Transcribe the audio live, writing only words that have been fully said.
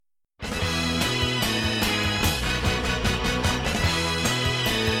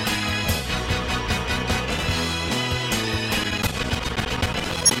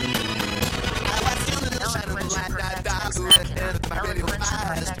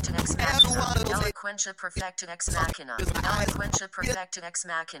Eloquentia perfecta ex machina. Eloquentia perfecta ex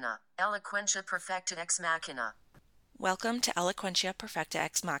machina. Eloquentia perfecta ex machina. Welcome to Eloquentia Perfecta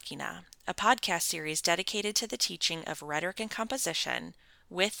Ex Machina, a podcast series dedicated to the teaching of rhetoric and composition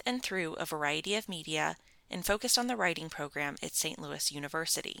with and through a variety of media and focused on the writing program at St. Louis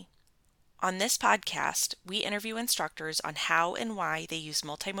University. On this podcast, we interview instructors on how and why they use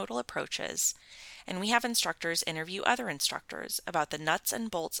multimodal approaches, and we have instructors interview other instructors about the nuts and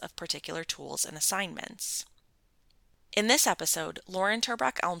bolts of particular tools and assignments. In this episode, Lauren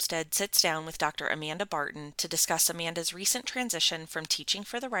Turbrock-Elmstead sits down with Dr. Amanda Barton to discuss Amanda's recent transition from teaching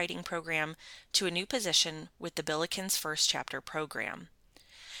for the writing program to a new position with the Billikens First Chapter program.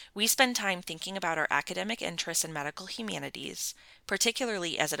 We spend time thinking about our academic interests in medical humanities,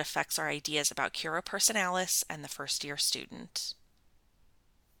 particularly as it affects our ideas about cura personalis and the first-year student.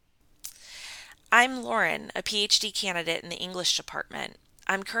 I'm Lauren, a PhD candidate in the English department.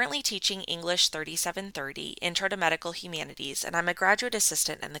 I'm currently teaching English 3730, Intro to Medical Humanities, and I'm a graduate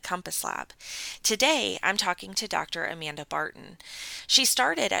assistant in the Compass Lab. Today, I'm talking to Dr. Amanda Barton. She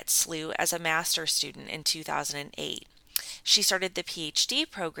started at SLU as a master's student in 2008. She started the PhD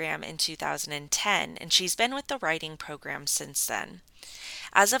program in 2010, and she's been with the writing program since then.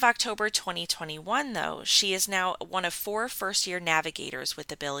 As of October 2021, though, she is now one of 4 first-year navigators with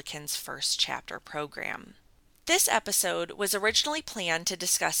the Billikens First Chapter program. This episode was originally planned to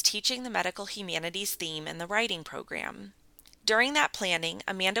discuss teaching the medical humanities theme in the writing program. During that planning,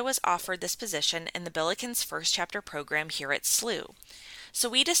 Amanda was offered this position in the Billikens First Chapter program here at SLU. So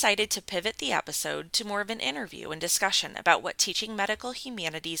we decided to pivot the episode to more of an interview and discussion about what teaching medical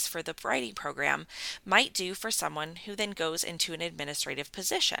humanities for the writing program might do for someone who then goes into an administrative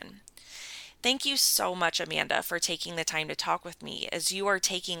position. Thank you so much, Amanda, for taking the time to talk with me as you are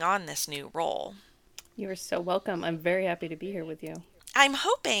taking on this new role. You're so welcome. I'm very happy to be here with you. I'm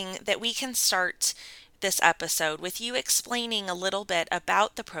hoping that we can start this episode with you explaining a little bit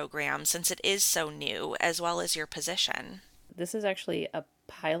about the program since it is so new, as well as your position. This is actually a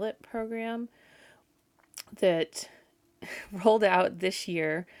pilot program that rolled out this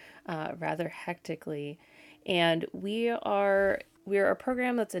year rather hectically. And we are a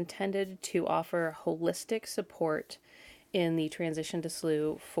program that's intended to offer holistic support in the transition to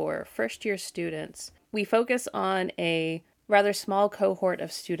SLU for first-year students. We focus on a rather small cohort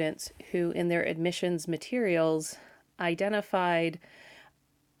of students who, in their admissions materials, identified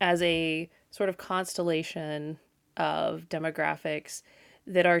as a sort of constellation of demographics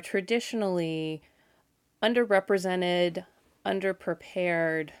that are traditionally underrepresented,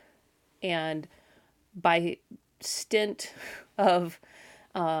 underprepared, and by stint of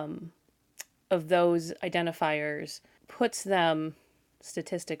those identifiers puts them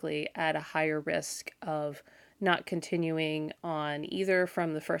statistically at a higher risk of not continuing on either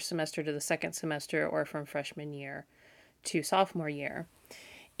from the first semester to the second semester or from freshman year to sophomore year.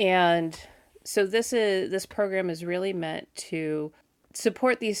 And so this program is really meant to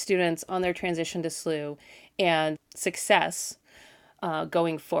support these students on their transition to SLU and success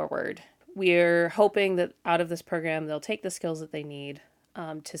going forward. We're hoping that out of this program, they'll take the skills that they need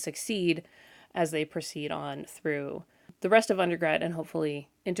to succeed as they proceed on through the rest of undergrad and hopefully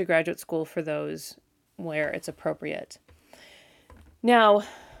into graduate school for those where it's appropriate. Now,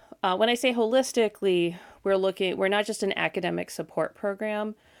 when I say holistically, we're not just an academic support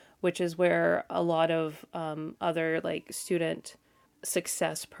program, which is where a lot of other like student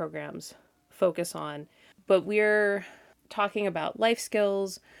success programs focus on, but we're talking about life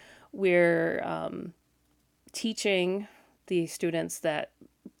skills. We're teaching the students that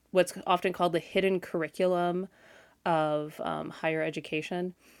what's often called the hidden curriculum of higher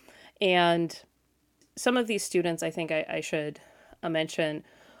education. And some of these students, I think I should mention,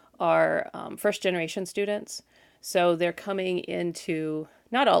 are first generation students. So they're coming into,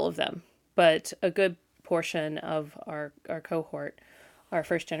 not all of them, but a good portion of our cohort are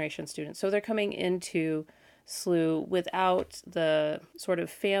first generation students. So they're coming into SLU without the sort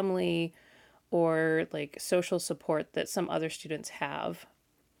of family or like social support that some other students have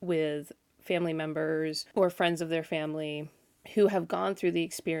with family members or friends of their family who have gone through the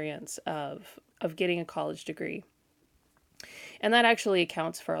experience of getting a college degree. And that actually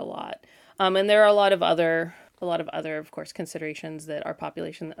accounts for a lot. And there are a lot of other, of course, considerations that our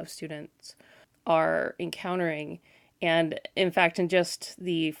population of students are encountering. And in fact, in just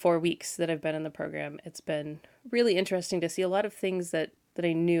the 4 weeks that I've been in the program, it's been really interesting to see a lot of things that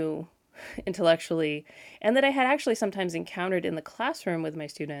I knew intellectually and that I had actually sometimes encountered in the classroom with my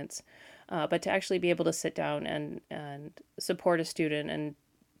students, but to actually be able to sit down and support a student and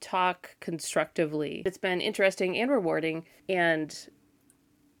talk constructively. It's been interesting and rewarding, and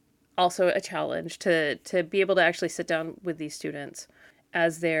also a challenge to be able to actually sit down with these students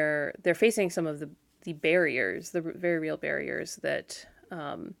as they're facing some of the barriers, the very real barriers that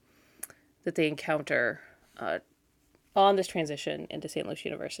that they encounter on this transition into St. Louis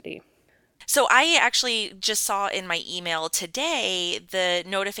University. So I actually just saw in my email today the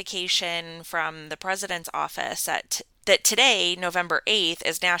notification from the president's office that today, November 8th,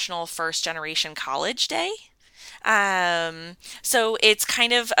 is National First Generation College Day. So it's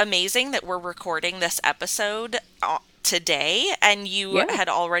kind of amazing that we're recording this episode today, and you Yeah. had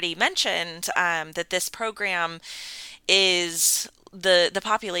already mentioned that this program is the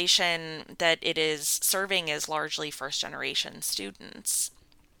population that it is serving is largely first generation students.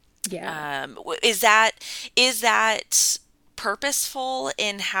 Yeah. Is that purposeful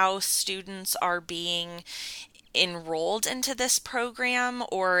in how students are being enrolled into this program,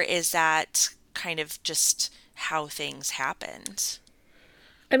 or is that kind of just how things happened?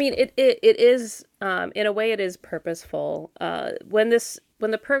 I mean, it is, in a way, it is purposeful. When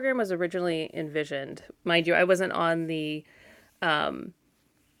the program was originally envisioned, mind you, I wasn't on the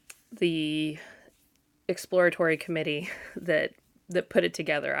exploratory committee that put it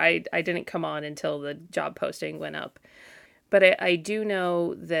together. I didn't come on until the job posting went up. But I do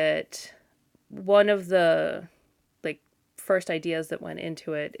know that one of the like first ideas that went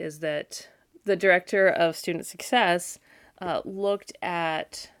into it is that the director of student success looked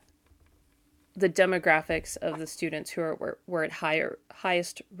at the demographics of the students who were at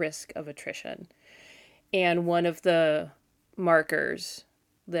highest risk of attrition. And one of the markers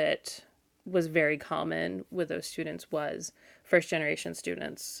that was very common with those students was first generation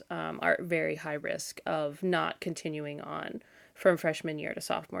students are at very high risk of not continuing on from freshman year to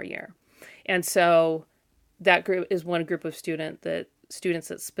sophomore year. And so that group is one group of students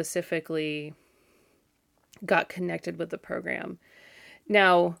that specifically got connected with the program.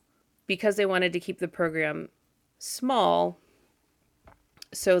 Now, because they wanted to keep the program small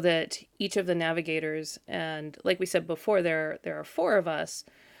so that each of the navigators, and like we said before, there are four of us,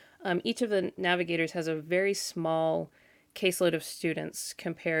 each of the navigators has a very small caseload of students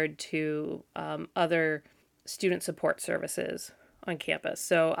compared to other student support services on campus.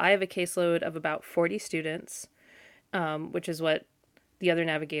 So I have a caseload of about 40 students, which is what the other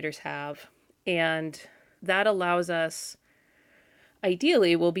navigators have. And that allows us,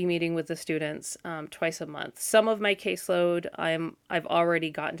 ideally, we'll be meeting with the students twice a month. Some of my caseload, I've already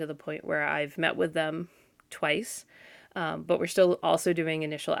gotten to the point where I've met with them twice, but we're still also doing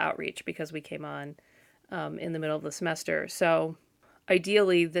initial outreach because we came on in the middle of the semester. So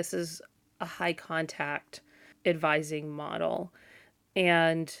ideally, this is a high contact advising model.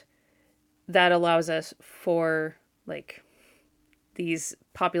 And that allows us for like these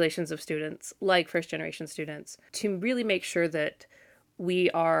populations of students, like first generation students, to really make sure that we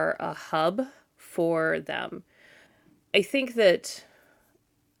are a hub for them. I think that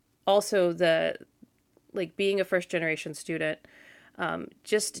also being a first generation student,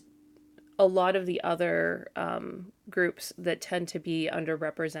 just a lot of the other groups that tend to be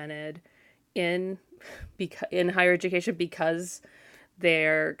underrepresented in higher education because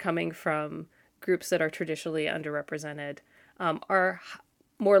they're coming from groups that are traditionally underrepresented are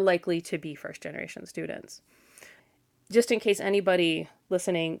more likely to be first generation students. Just in case anybody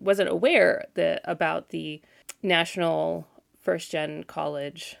listening wasn't aware about the National First Gen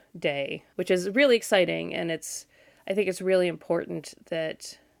College Day, which is really exciting, and I think it's really important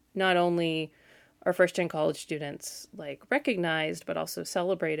that not only are first gen college students recognized but also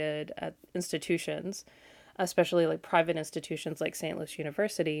celebrated at institutions, especially like private institutions like St. Louis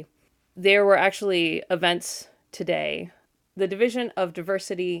University. There were actually events today. The Division of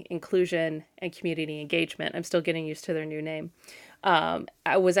Diversity, Inclusion, and Community Engagement, I'm still getting used to their new name,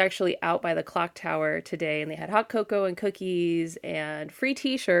 I was actually out by the clock tower today, and they had hot cocoa and cookies and free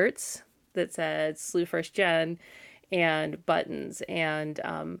t-shirts that said SLU First Gen and buttons. And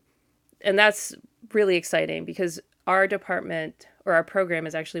that's really exciting because our department or our program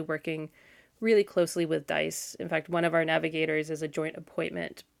is actually working really closely with DICE. In fact, one of our navigators is a joint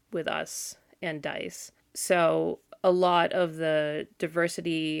appointment with us and DICE. So a lot of the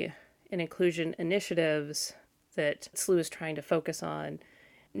diversity and inclusion initiatives that SLU is trying to focus on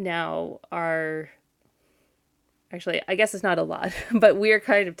now are actually, I guess it's not a lot, but we are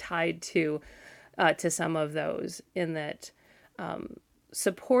kind of tied to some of those in that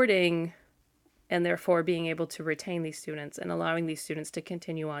supporting and therefore being able to retain these students and allowing these students to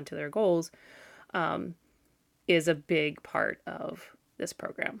continue on to their goals is a big part of this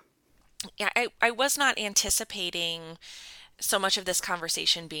program. Yeah, I was not anticipating so much of this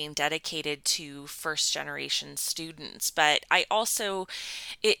conversation being dedicated to first generation students, but I also,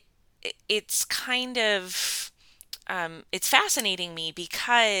 it it's kind of it's fascinating me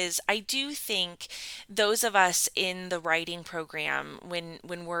because I do think those of us in the writing program, when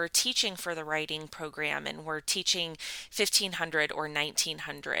we're teaching for the writing program and we're teaching 1500 or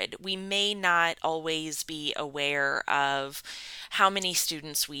 1900, we may not always be aware of how many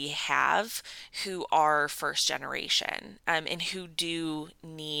students we have who are first generation, and who do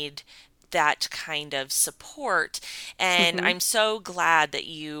need that kind of support. And Hmm. I'm so glad that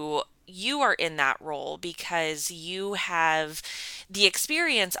you are in that role because you have the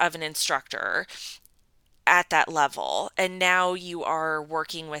experience of an instructor at that level, and now you are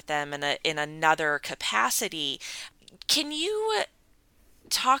working with them in another capacity. Can you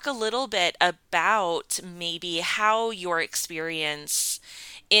talk a little bit about maybe how your experience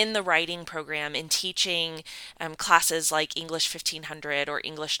in the writing program in teaching classes like English 1500 or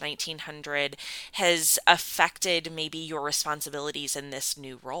English 1900 has affected maybe your responsibilities in this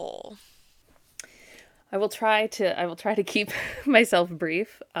new role? I will try to keep myself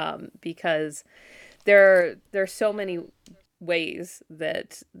brief, because there are so many ways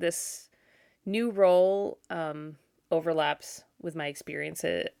that this new role overlaps with my experience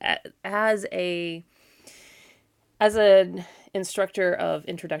as an instructor of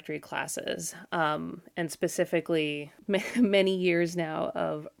introductory classes, and specifically many years now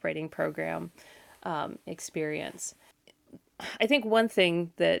of writing program experience. I think one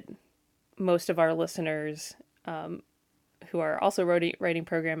thing that most of our listeners, who are also writing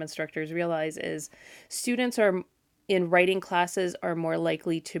program instructors, realize is students are in writing classes are more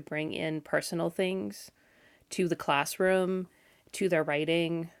likely to bring in personal things to the classroom, to their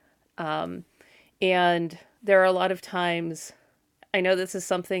writing. And there are a lot of times, I know this is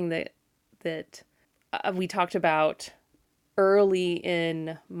something that we talked about early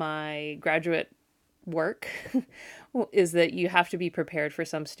in my graduate work, is that you have to be prepared for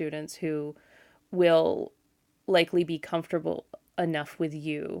some students who will likely be comfortable enough with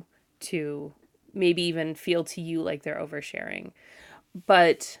you to maybe even feel to you like they're oversharing.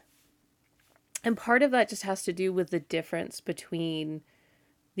 But, and part of that just has to do with the difference between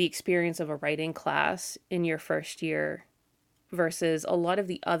the experience of a writing class in your first year versus a lot of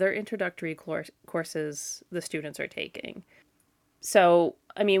the other introductory courses the students are taking. So,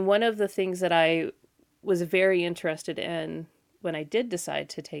 I mean, one of the things that I was very interested in when I did decide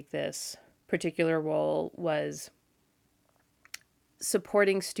to take this particular role was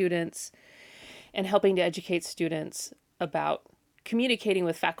supporting students and helping to educate students about communicating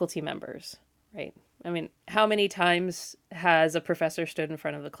with faculty members, right? I mean, how many times has a professor stood in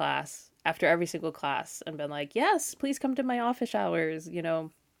front of the class after every single class and been like, "Yes, please come to my office hours,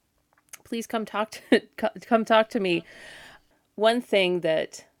 please come talk to me." One thing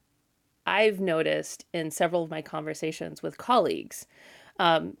that I've noticed in several of my conversations with colleagues,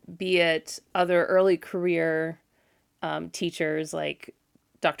 be it other early career teachers like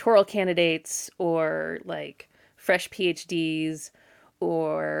doctoral candidates or like fresh PhDs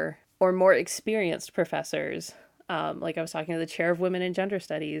or more experienced professors. Like I was talking to the chair of women and gender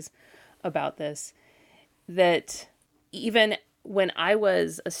studies about this, that even when I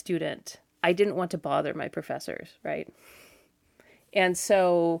was a student, I didn't want to bother my professors, right? And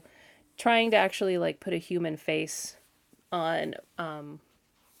so trying to actually like put a human face on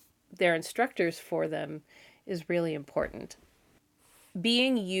their instructors for them is really important.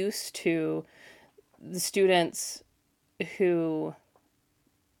 Being used to the students who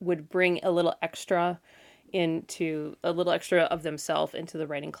would bring a little extra of themselves into the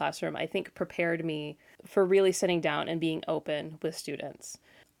writing classroom, I think prepared me for really sitting down and being open with students.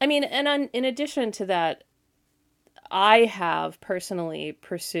 I mean, in addition to that, I have personally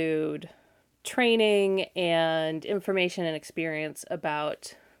pursued training and information and experience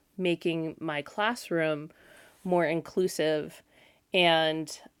about making my classroom more inclusive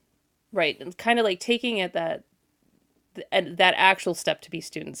and right, and kind of like taking it that actual step to be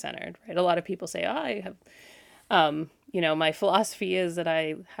student centered, right? A lot of people say, "Oh, I have, my philosophy is that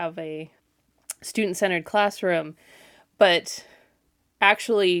I have a student centered classroom," but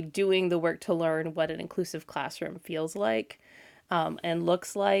actually doing the work to learn what an inclusive classroom feels like, and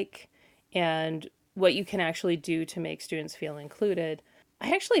looks like, and what you can actually do to make students feel included,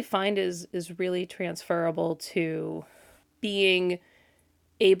 I actually find is really transferable to being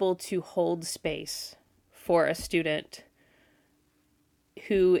able to hold space for a student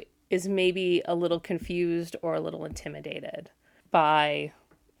who is maybe a little confused or a little intimidated by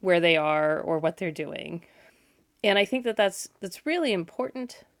where they are or what they're doing. And I think that's really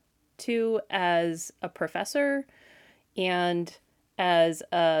important too, as a professor and as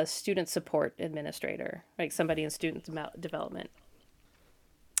a student support administrator, like somebody in student development.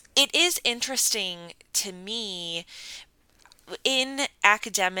 It is interesting to me in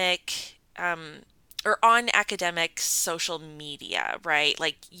academic or on academic social media, right?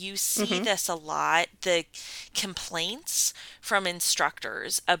 Like you see Mm-hmm. this a lot, the complaints from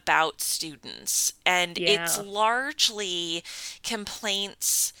instructors about students. And it's Yeah. largely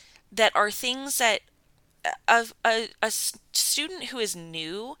complaints that are things that a student who is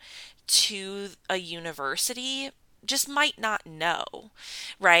new to a university just might not know,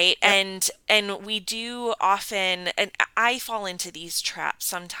 right? Yep. And we do often, and I fall into these traps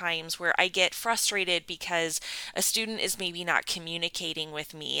sometimes where I get frustrated because a student is maybe not communicating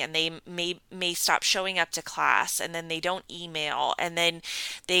with me, and they may stop showing up to class, and then they don't email, and then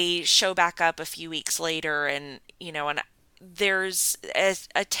they show back up a few weeks later, and and there's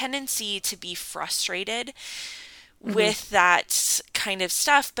a tendency to be frustrated Mm-hmm. with that kind of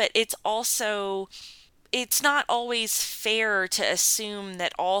stuff, but it's not always fair to assume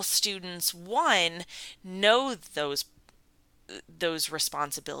that all students, one, know those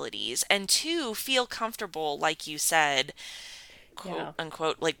responsibilities, and two, feel comfortable, like you said, quote Yeah.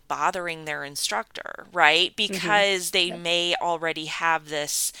 unquote, like bothering their instructor, right? Mm-hmm. Because they Yep. may already have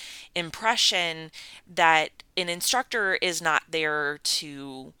this impression that an instructor is not there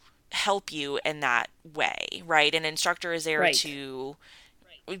to help you in that way, right? An instructor is there Right. to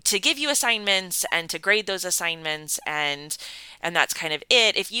give you assignments and to grade those assignments, and that's kind of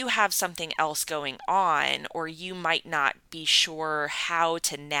it. If you have something else going on, or you might not be sure how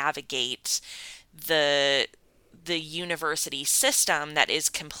to navigate the the university system that is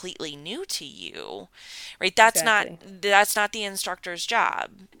completely new to you, right? Exactly. That's not the instructor's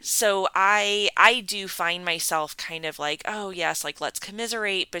job. So I do find myself kind of like, oh yes, like let's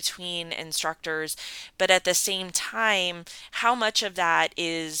commiserate between instructors, but at the same time, how much of that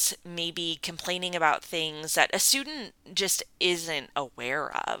is maybe complaining about things that a student just isn't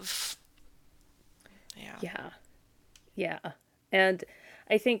aware of? Yeah. Yeah. Yeah. And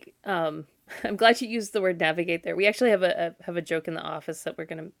I think I'm glad you used the word navigate there. We actually have a joke in the office that we're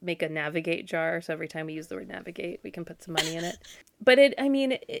going to make a navigate jar, so every time we use the word navigate, we can put some money in it. But it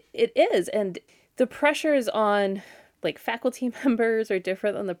is, and the pressures on like faculty members are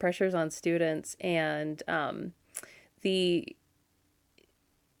different than the pressures on students, and the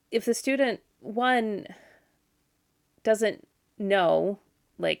if the student one doesn't know,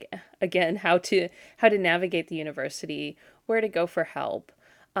 like, again, how to navigate the university, where to go for help,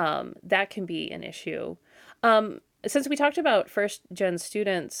 that can be an issue. Since we talked about first gen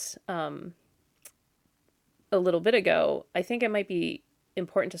students a little bit ago, I think it might be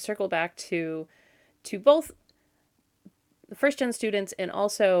important to circle back to both the first gen students and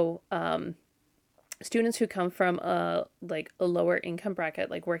also students who come from a lower income bracket,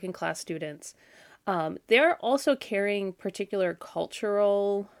 like working class students. They're also carrying particular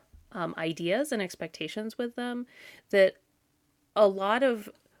cultural ideas and expectations with them that a lot of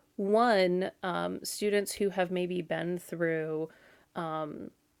students who have maybe been through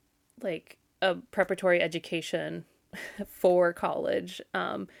like a preparatory education for college,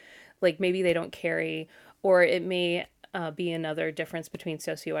 like maybe they don't carry, or it may be another difference between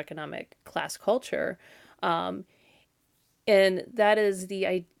socioeconomic class culture. Um, and that is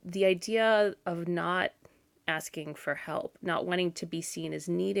the idea of not asking for help, not wanting to be seen as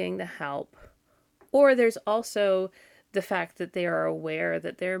needing the help. Or there's also the fact that they are aware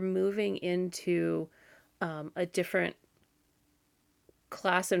that they're moving into a different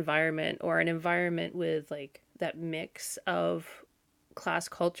class environment, or an environment with like that mix of class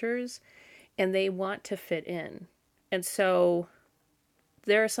cultures, and they want to fit in. And so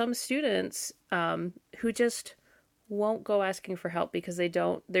there are some students who just won't go asking for help because they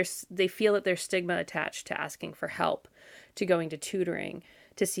feel that there's stigma attached to asking for help, to going to tutoring,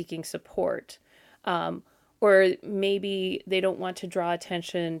 to seeking support, or maybe they don't want to draw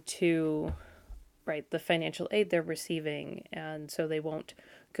attention to, right, the financial aid they're receiving, and so they won't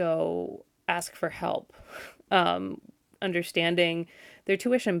go ask for help understanding their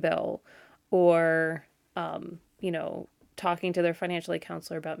tuition bill, or you know, talking to their financial aid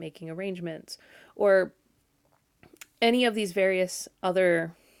counselor about making arrangements, or any of these various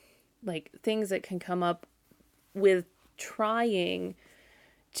other like things that can come up with trying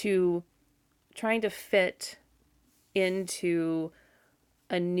to trying to fit into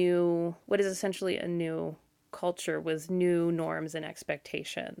a new, what is essentially a new culture with new norms and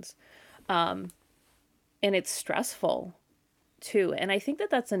expectations. And it's stressful too. And I think that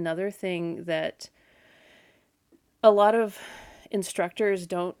that's another thing that a lot of instructors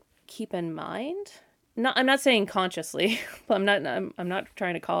don't keep in mind. Not, I'm not saying consciously. I'm not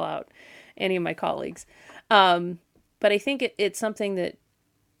trying to call out any of my colleagues. But I think it's something that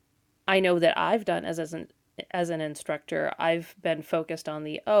I know that I've done as an instructor, I've been focused on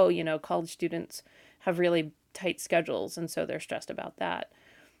the, oh, college students have really tight schedules, and so they're stressed about that.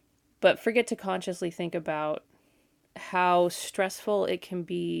 But forget to consciously think about how stressful it can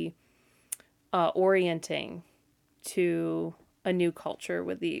be orienting to a new culture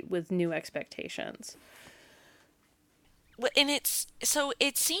with new expectations. And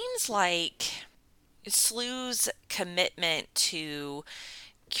it seems like SLU's commitment to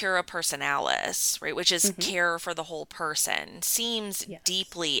cura personalis, right, which is care for the whole person, seems Yes.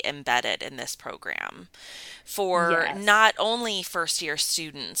 deeply embedded in this program for Yes. not only first year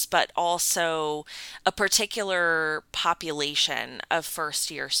students, but also a particular population of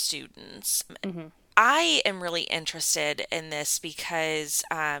first year students. I am really interested in this because,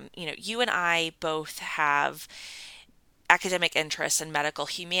 you and I both have academic interests in medical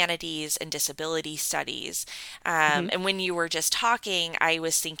humanities and disability studies. And when you were just talking, I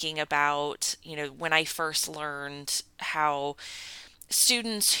was thinking about, when I first learned how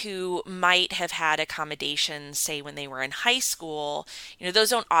students who might have had accommodations, say when they were in high school, those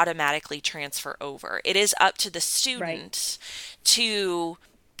don't automatically transfer over. It is up to the student to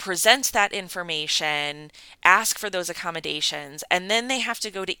present that information, ask for those accommodations, and then they have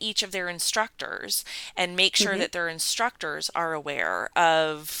to go to each of their instructors and make sure that their instructors are aware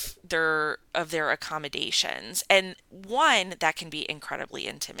of their accommodations. And one, that can be incredibly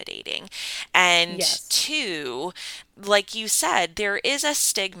intimidating. And Yes. two, like you said, there is a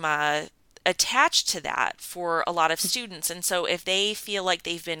stigma attached to that for a lot of students. And so if they feel like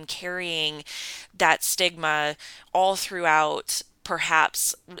they've been carrying that stigma all throughout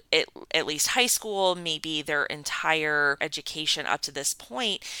perhaps at least high school, maybe their entire education up to this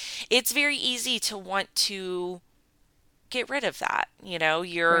point, it's very easy to want to get rid of that.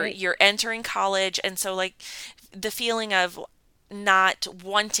 You're entering college, and so like the feeling of not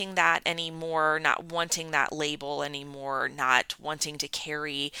wanting that anymore, not wanting that label anymore, not wanting to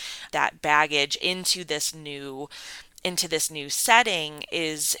carry that baggage into this new setting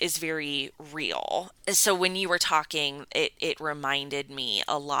is very real. So when you were talking, it reminded me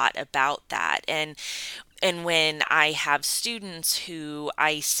a lot about that. And when I have students who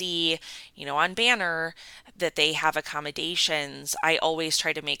I see, on Banner that they have accommodations, I always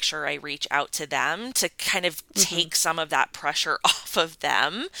try to make sure I reach out to them to kind of take some of that pressure off of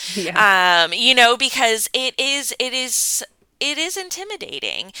them. Yeah. Because it is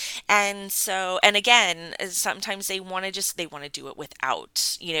intimidating. And so, and again, sometimes they want to do it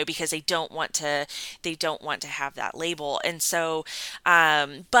without, because they don't want to have that label. And so,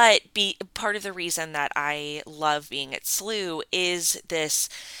 but part of the reason that I love being at SLU is this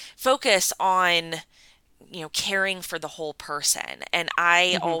focus on, caring for the whole person. And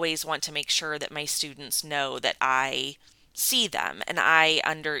I always want to make sure that my students know that I see them and I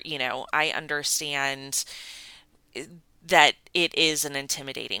understand that it is an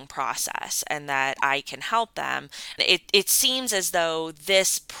intimidating process and that I can help them. It seems as though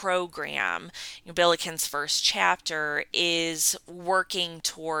this program, Billiken's first chapter, is working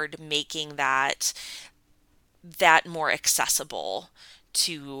toward making that more accessible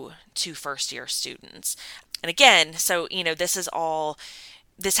to first year students. And again, so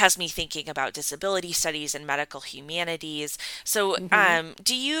this has me thinking about disability studies and medical humanities. So,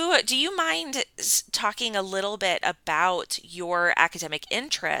 do you mind talking a little bit about your academic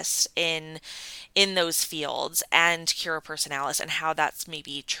interest in those fields and cura personalis and how that's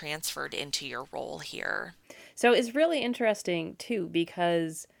maybe transferred into your role here? So it's really interesting too,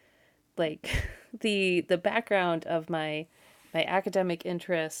 because like the background of my academic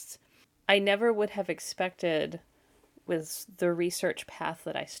interests, I never would have expected with the research path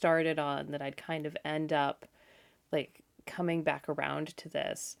that I started on that I'd kind of end up like coming back around to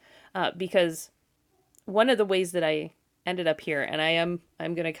this, because one of the ways that I ended up here, and I'm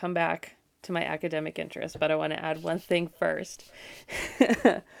going to come back to my academic interest, but I want to add one thing first,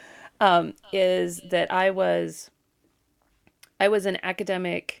 is that I was an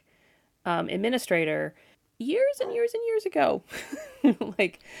academic administrator years and years and years ago.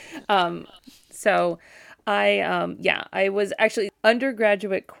 So I was actually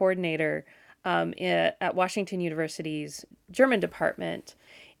undergraduate coordinator at Washington University's German department.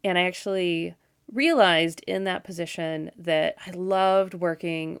 And I actually realized in that position that I loved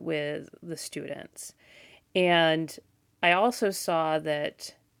working with the students. And I also saw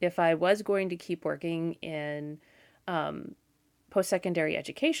that if I was going to keep working in post-secondary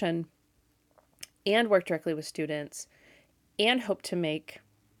education and work directly with students and hope to make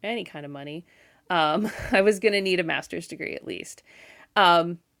any kind of money, I was going to need a master's degree at least.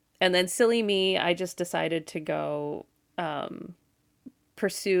 And then silly me, I just decided to go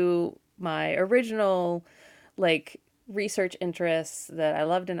pursue my original like research interests that I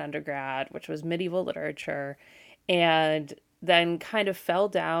loved in undergrad, which was medieval literature, and then kind of fell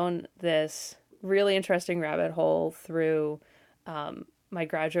down this really interesting rabbit hole through my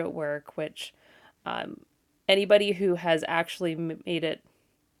graduate work, which anybody who has actually made it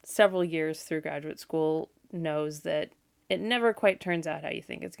several years through graduate school knows that it never quite turns out how you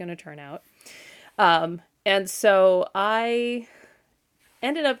think it's going to turn out. And so I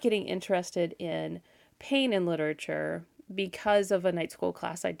ended up getting interested in pain in literature because of a night school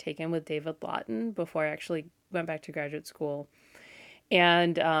class I'd taken with David Lawton before I actually went back to graduate school,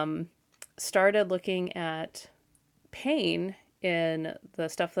 and started looking at pain in the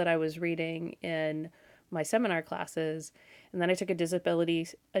stuff that I was reading in my seminar classes. And then I took a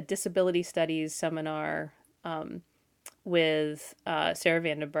disability studies seminar with Sarah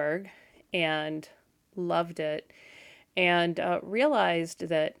Vandenberg and loved it, and realized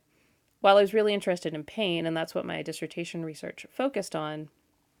that while I was really interested in pain, and that's what my dissertation research focused on,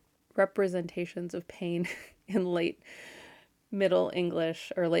 representations of pain in late Middle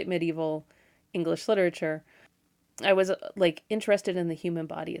English or late medieval English literature, I was like interested in the human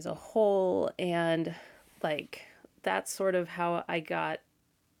body as a whole, and like that's sort of how I got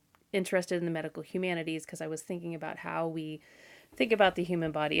interested in the medical humanities, because I was thinking about how we think about the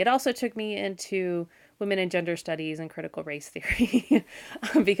human body. It also took me into women and gender studies and critical race theory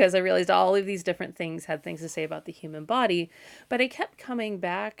because I realized all of these different things had things to say about the human body, but I kept coming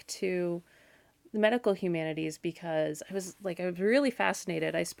back to the medical humanities because I was really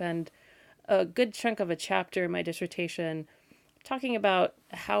fascinated. I spend a good chunk of a chapter in my dissertation talking about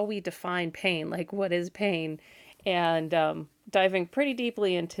how we define pain, like what is pain, and diving pretty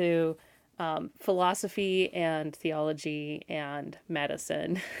deeply into philosophy and theology and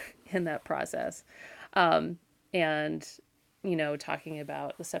medicine in that process. And, talking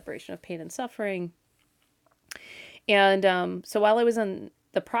about the separation of pain and suffering. And so while I was in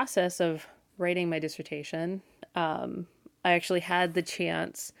the process of writing my dissertation, I actually had the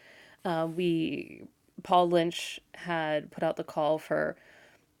chance, Paul Lynch had put out the call for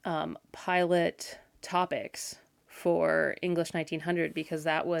pilot topics for English 1900, because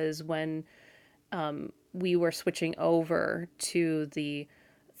that was when we were switching over to the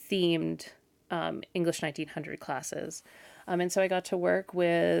themed English 1900 classes. And so I got to work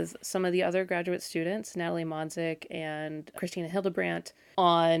with some of the other graduate students, Natalie Monzik and Christina Hildebrandt,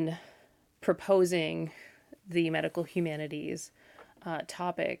 on proposing the medical humanities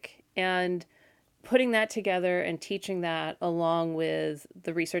topic, and putting that together and teaching that along with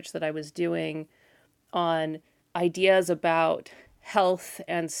the research that I was doing on ideas about health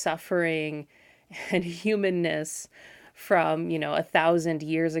and suffering and humanness from, 1,000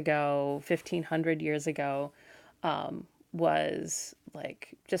 years ago, 1,500 years ago, was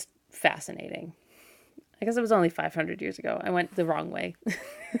like just fascinating. I guess it was only 500 years ago. I went the wrong way.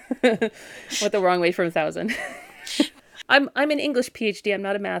 Went the wrong way from 1,000. I'm an English PhD. I'm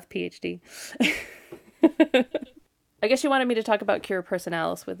not a math PhD. I guess you wanted me to talk about Cura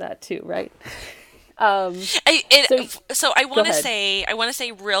Personalis with that too, right? So I want to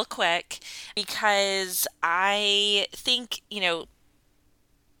say real quick, because I think,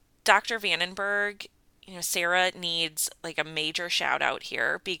 Dr. Vandenberg, Sarah needs like a major shout out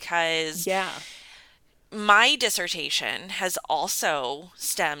here, because my dissertation has also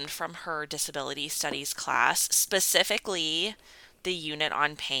stemmed from her disability studies class, specifically the unit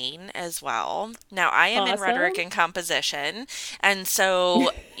on pain as well. Now, I am in rhetoric and composition, and so,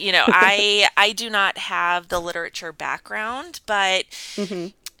 I do not have the literature background, but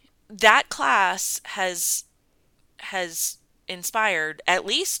that class has inspired at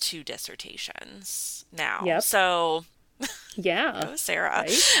least 2 dissertations now. Yep. So yeah. Go, Sarah.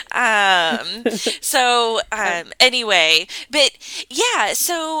 Right? Anyway, but yeah,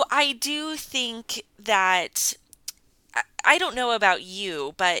 so I do think that I don't know about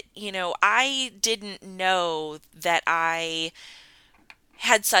you, but I didn't know that I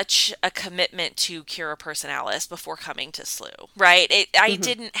had such a commitment to Cura Personalis before coming to SLU, right? I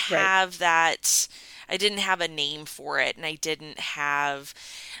didn't have that. I didn't have a name for it, and I didn't have,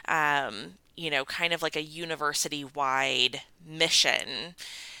 kind of like a university-wide mission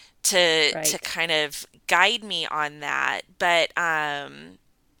to kind of guide me on that. But,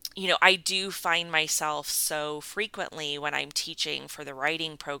 I do find myself so frequently when I'm teaching for the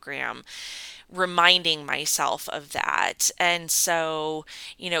writing program, reminding myself of that. And so,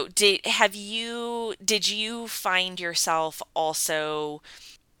 did you find yourself also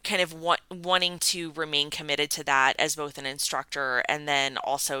kind of wanting to remain committed to that as both an instructor and then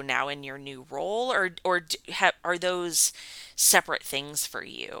also now in your new role, are those separate things for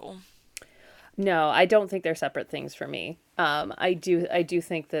you? No, I don't think they're separate things for me. I do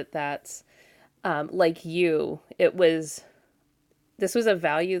think that that's like you. This was a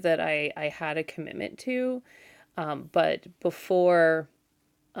value that I had a commitment to, but before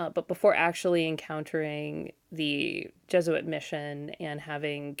actually encountering the Jesuit mission and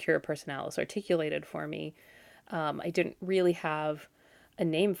having Cura Personalis articulated for me, I didn't really have a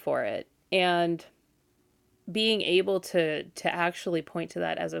name for it. And being able to actually point to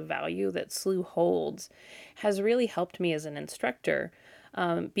that as a value that SLU holds has really helped me as an instructor,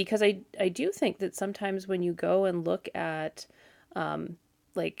 because I do think that sometimes when you go and look at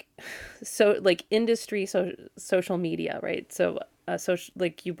like like industry social media, right? So social,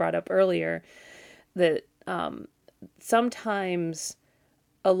 like you brought up earlier, that sometimes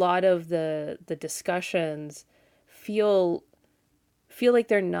a lot of the discussions feel like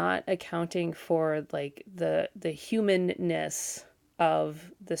they're not accounting for like the humanness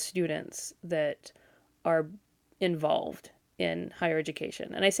of the students that are involved in higher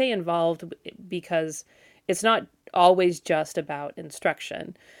education. And I say involved because it's not always just about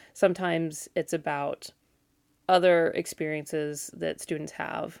instruction. Sometimes it's about other experiences that students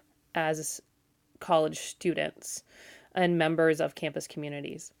have as college students and members of campus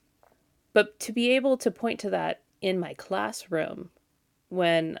communities. But to be able to point to that in my classroom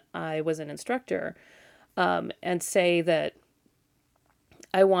when I was an instructor, and say that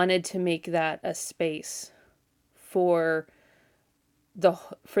I wanted to make that a space for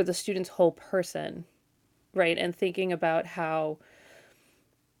the student's whole person, right? And thinking about how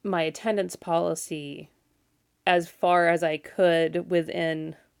my attendance policy, as far as I could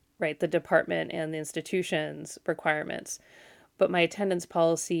within, right, the department and the institution's requirements, but my attendance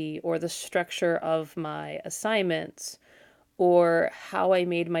policy or the structure of my assignments or how I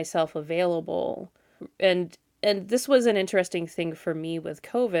made myself available. And this was an interesting thing for me with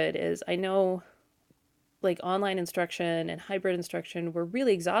COVID is I know like online instruction and hybrid instruction were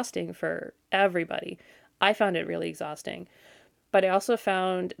really exhausting for everybody. I found it really exhausting. But I also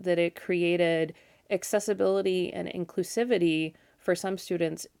found that it created accessibility and inclusivity for some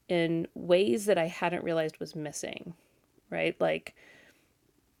students in ways that I hadn't realized was missing, right? Like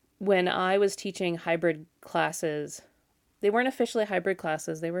when I was teaching hybrid classes, they weren't officially hybrid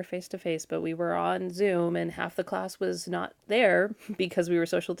classes, they were face to face, but we were on Zoom and half the class was not there because we were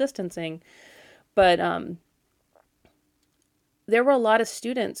social distancing. But there were a lot of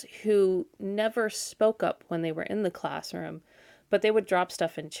students who never spoke up when they were in the classroom, but they would drop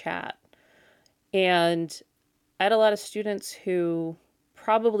stuff in chat. And I had a lot of students who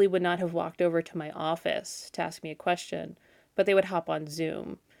probably would not have walked over to my office to ask me a question, but they would hop on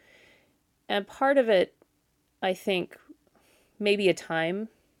Zoom. And part of it, I think, maybe a time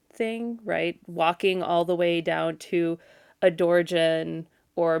thing, right? Walking all the way down to Adorjan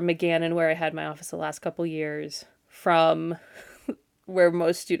or McGannon, where I had my office the last couple years, from where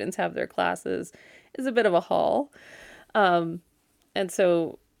most students have their classes, is a bit of a haul. And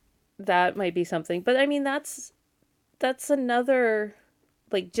so that might be something. But I mean, that's another,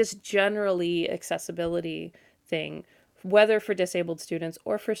 like, just generally accessibility thing, whether for disabled students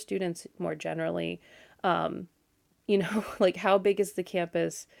or for students more generally. Like how big is the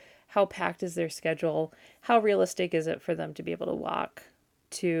campus? How packed is their schedule? How realistic is it for them to be able to walk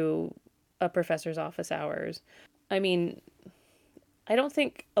to a professor's office hours? I mean, I don't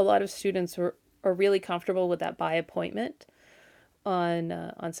think a lot of students are really comfortable with that by appointment on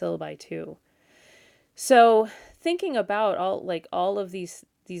syllabi too. So thinking about all of these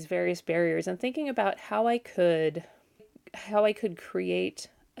various barriers and thinking about how I could create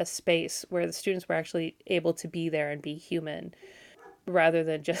a space where the students were actually able to be there and be human rather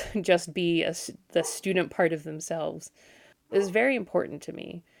than just be the student part of themselves is very important to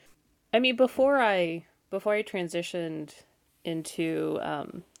me. I mean, before I transitioned into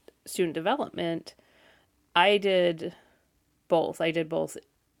student development, I did both. I did both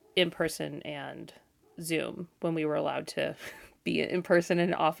in person and Zoom when we were allowed to be in person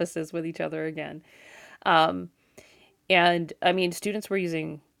in offices with each other again. And I mean, students were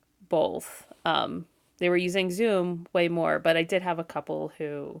using both. They were using Zoom way more, but I did have a couple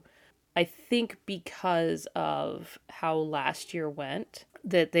who, I think because of how last year went,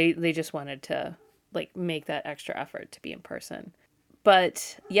 that they just wanted to like make that extra effort to be in person.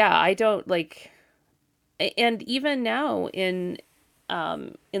 But yeah, I don't like, and even now in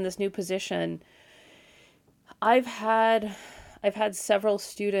this new position, I've had several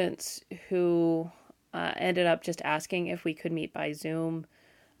students who ended up just asking if we could meet by Zoom.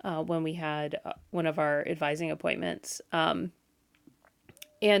 when we had one of our advising appointments. And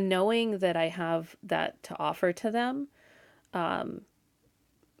knowing that I have that to offer to them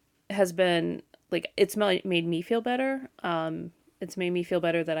has been like, it's made me feel better. It's made me feel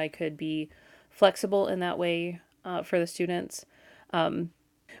better that I could be flexible in that way for the students.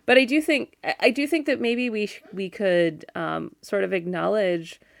 But I do think that maybe we could sort of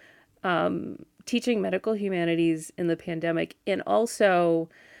acknowledge teaching medical humanities in the pandemic, and also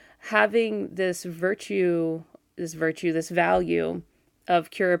having this value of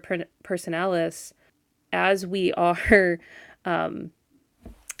cura personalis as we are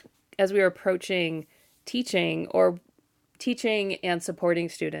approaching teaching and supporting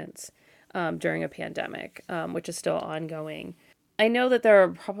students during a pandemic, which is still ongoing. I know that there are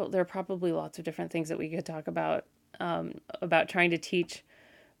probably lots of different things that we could talk about trying to teach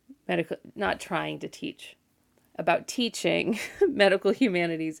about teaching medical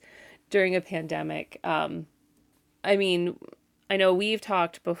humanities during a pandemic. I mean, I know we've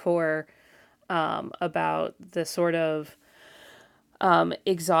talked before about the sort of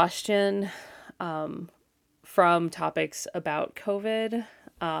exhaustion from topics about COVID,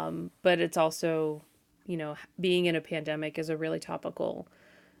 but it's also, being in a pandemic is a really topical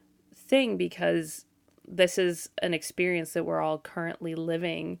thing, because this is an experience that we're all currently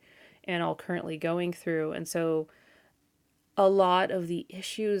living and all currently going through. And so a lot of the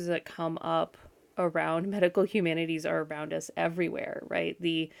issues that come up around medical humanities are around us everywhere, right?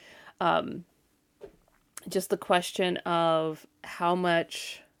 Just the question of how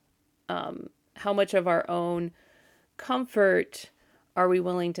much of our own comfort are we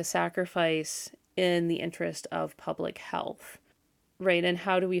willing to sacrifice in the interest of public health, right? And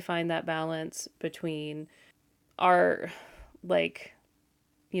how do we find that balance between our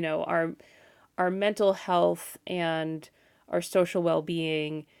mental health and our social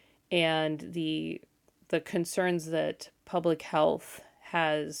well-being and the concerns that public health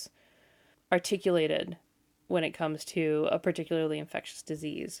has articulated when it comes to a particularly infectious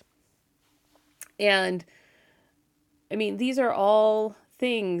disease. And I mean, these are all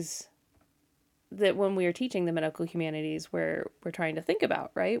things that when we are teaching the medical humanities, we're trying to think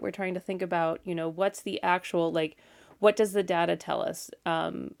about, right? We're trying to think about, what's the actual, what does the data tell us?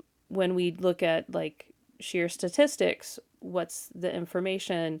 When we look at sheer statistics, what's the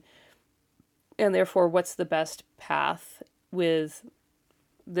information, and therefore what's the best path with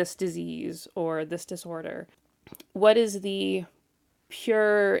this disease or this disorder? What is the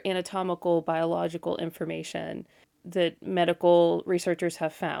pure anatomical biological information that medical researchers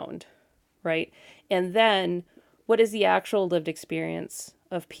have found, right? And then what is the actual lived experience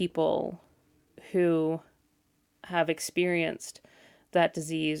of people who have experienced that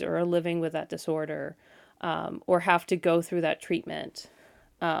disease or are living with that disorder, or have to go through that treatment?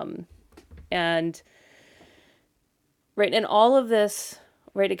 And all of this,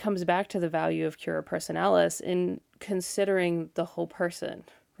 right, it comes back to the value of cura personalis in considering the whole person,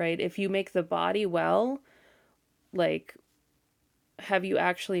 right? If you make the body well, have you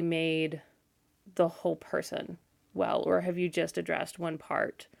actually made the whole person well, or have you just addressed one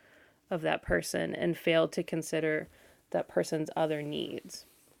part of that person and failed to consider that person's other needs?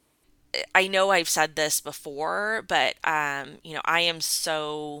 I know I've said this before, but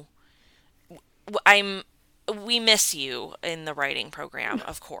we miss you in the writing program,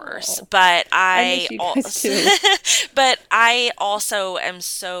 of course, but I miss you guys too. but I also am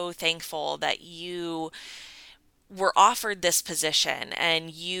so thankful that you were offered this position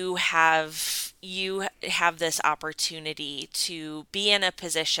and you have this opportunity to be in a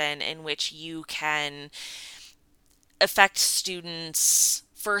position in which you can affect students'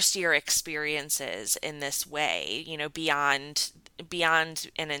 first year experiences in this way, beyond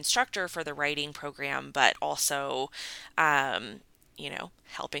an instructor for the writing program, but also,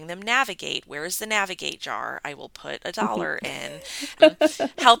 helping them navigate. Where's the navigate jar? I will put $1 in.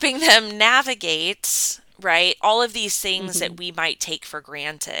 Helping them navigate, right? All of these things that we might take for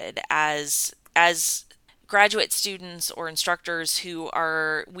granted as graduate students or instructors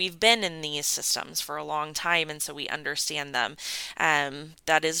we've been in these systems for a long time, and so we understand them.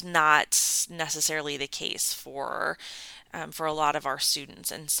 That is not necessarily the case for a lot of our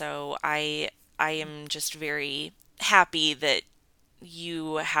students, and so I am just very happy that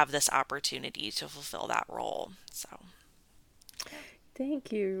you have this opportunity to fulfill that role. So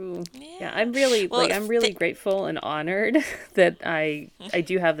thank you. Yeah, I'm really I'm really grateful and honored that I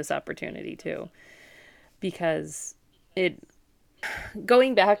do have this opportunity too, because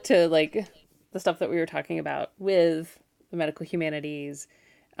going back to the stuff that we were talking about with the medical humanities,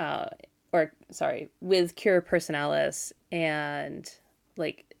 with cura personalis and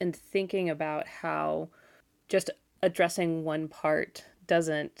and thinking about how just addressing one part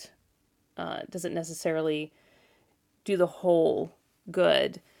doesn't necessarily do the whole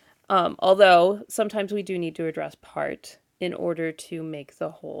good. Although sometimes we do need to address part in order to make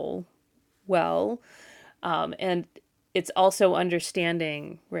the whole well. And it's also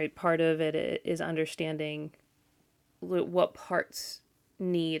understanding, right? Part of it is understanding what parts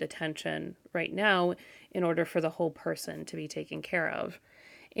need attention right now in order for the whole person to be taken care of.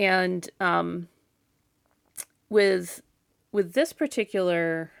 And with this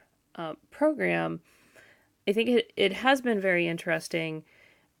particular program, I think it has been very interesting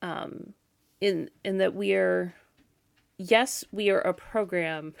in that we are a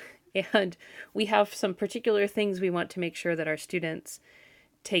program, and we have some particular things we want to make sure that our students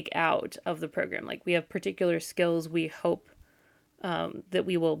take out of the program. Like we have particular skills we hope that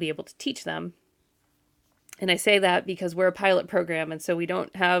we will be able to teach them. And I say that because we're a pilot program, and so we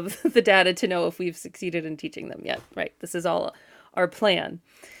don't have the data to know if we've succeeded in teaching them yet, right? This is all our plan.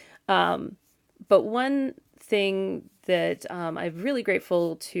 But one thing that I'm really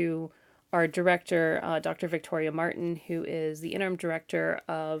grateful to our director, Dr. Victoria Martin, who is the interim director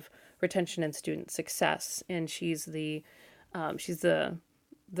of retention and student success, and she's the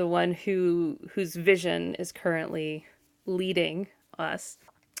one whose vision is currently leading us,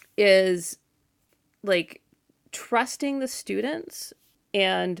 is like trusting the students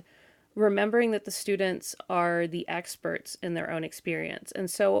and remembering that the students are the experts in their own experience. And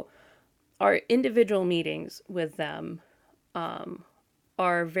so our individual meetings with them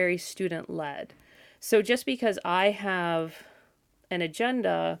are very student-led. So just because I have an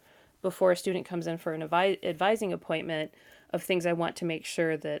agenda before a student comes in for an advising appointment of things I want to make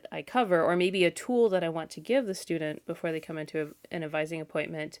sure that I cover, or maybe a tool that I want to give the student before they come into an advising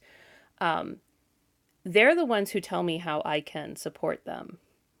appointment, they're the ones who tell me how I can support them,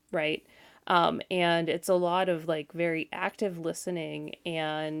 right? And it's a lot of like very active listening,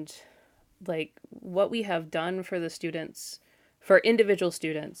 and like what we have done for the students, for individual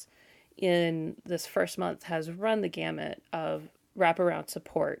students in this first month, has run the gamut of wraparound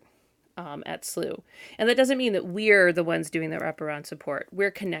support at SLU. And that doesn't mean that we're the ones doing the wraparound support. We're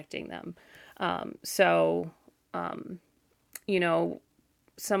connecting them. You know,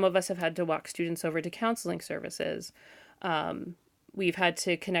 some of us have had to walk students over to counseling services. We've had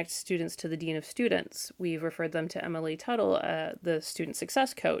to connect students to the Dean of Students. We've referred them to Emily Tuttle, the student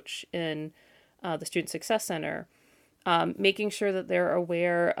success coach in the Student Success Center, making sure that they're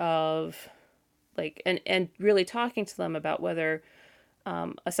aware of, like, and really talking to them about whether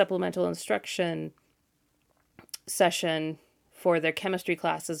a supplemental instruction session for their chemistry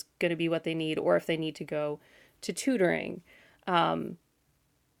class is going to be what they need, or if they need to go to tutoring.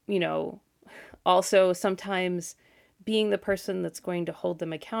 You know, also sometimes being the person that's going to hold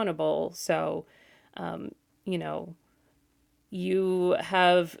them accountable. So, you know, you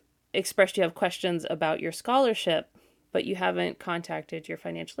have expressed you have questions about your scholarship, but you haven't contacted your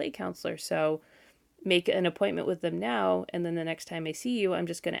financial aid counselor. So make an appointment with them now, and then the next time I see you, I'm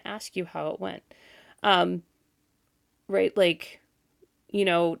just going to ask you how it went. Right? Like, you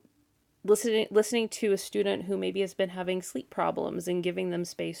know, listening to a student who maybe has been having sleep problems and giving them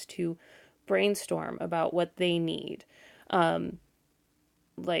space to brainstorm about what they need.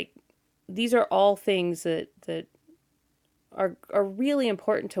 Like, these are all things that are really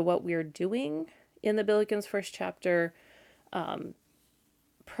important to what we're doing in the Billikens First Chapter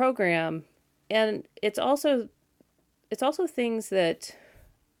program. And it's also things that,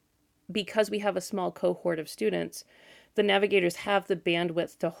 because we have a small cohort of students, the navigators have the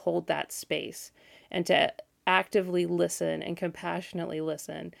bandwidth to hold that space and to actively listen and compassionately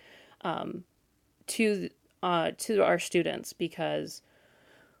listen to our students, because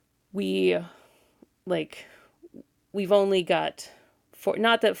we've only got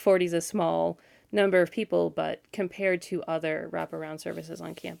not that 40 is a small number of people, but compared to other wraparound services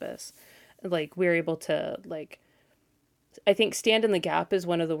on campus, like, we're able to, like, I think stand in the gap is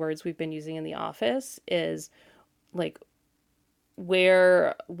one of the words we've been using in the office, is like,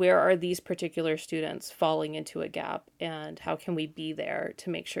 where are these particular students falling into a gap, and how can we be there to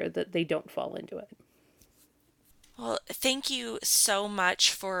make sure that they don't fall into it? Well, thank you so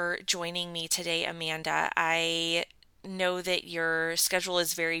much for joining me today, Amanda. I know that your schedule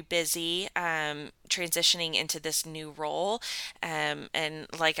is very busy, transitioning into this new role. And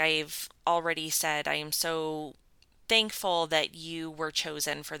like I've already said, I am so thankful that you were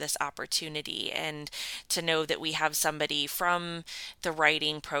chosen for this opportunity, and to know that we have somebody from the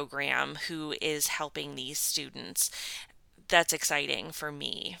writing program who is helping these students. That's exciting for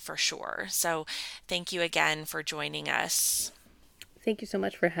me, for sure. So thank you again for joining us. Thank you so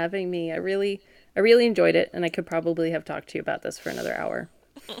much for having me. I really enjoyed it, and I could probably have talked to you about this for another hour.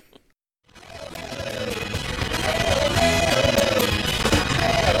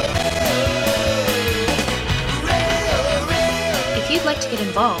 If you'd like to get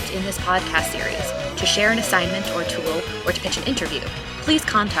involved in this podcast series, to share an assignment or tool, or to pitch an interview, please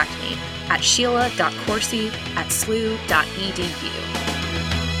contact me at sheila.coursey@slu.edu.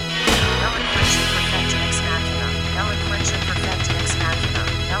 Eloquentia perfecta ex machina. Eloquentia perfecta ex machina.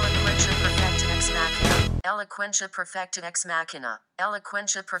 Eloquentia perfecta ex machina. Eloquentia perfecta ex machina.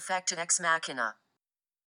 Eloquentia perfecta ex machina.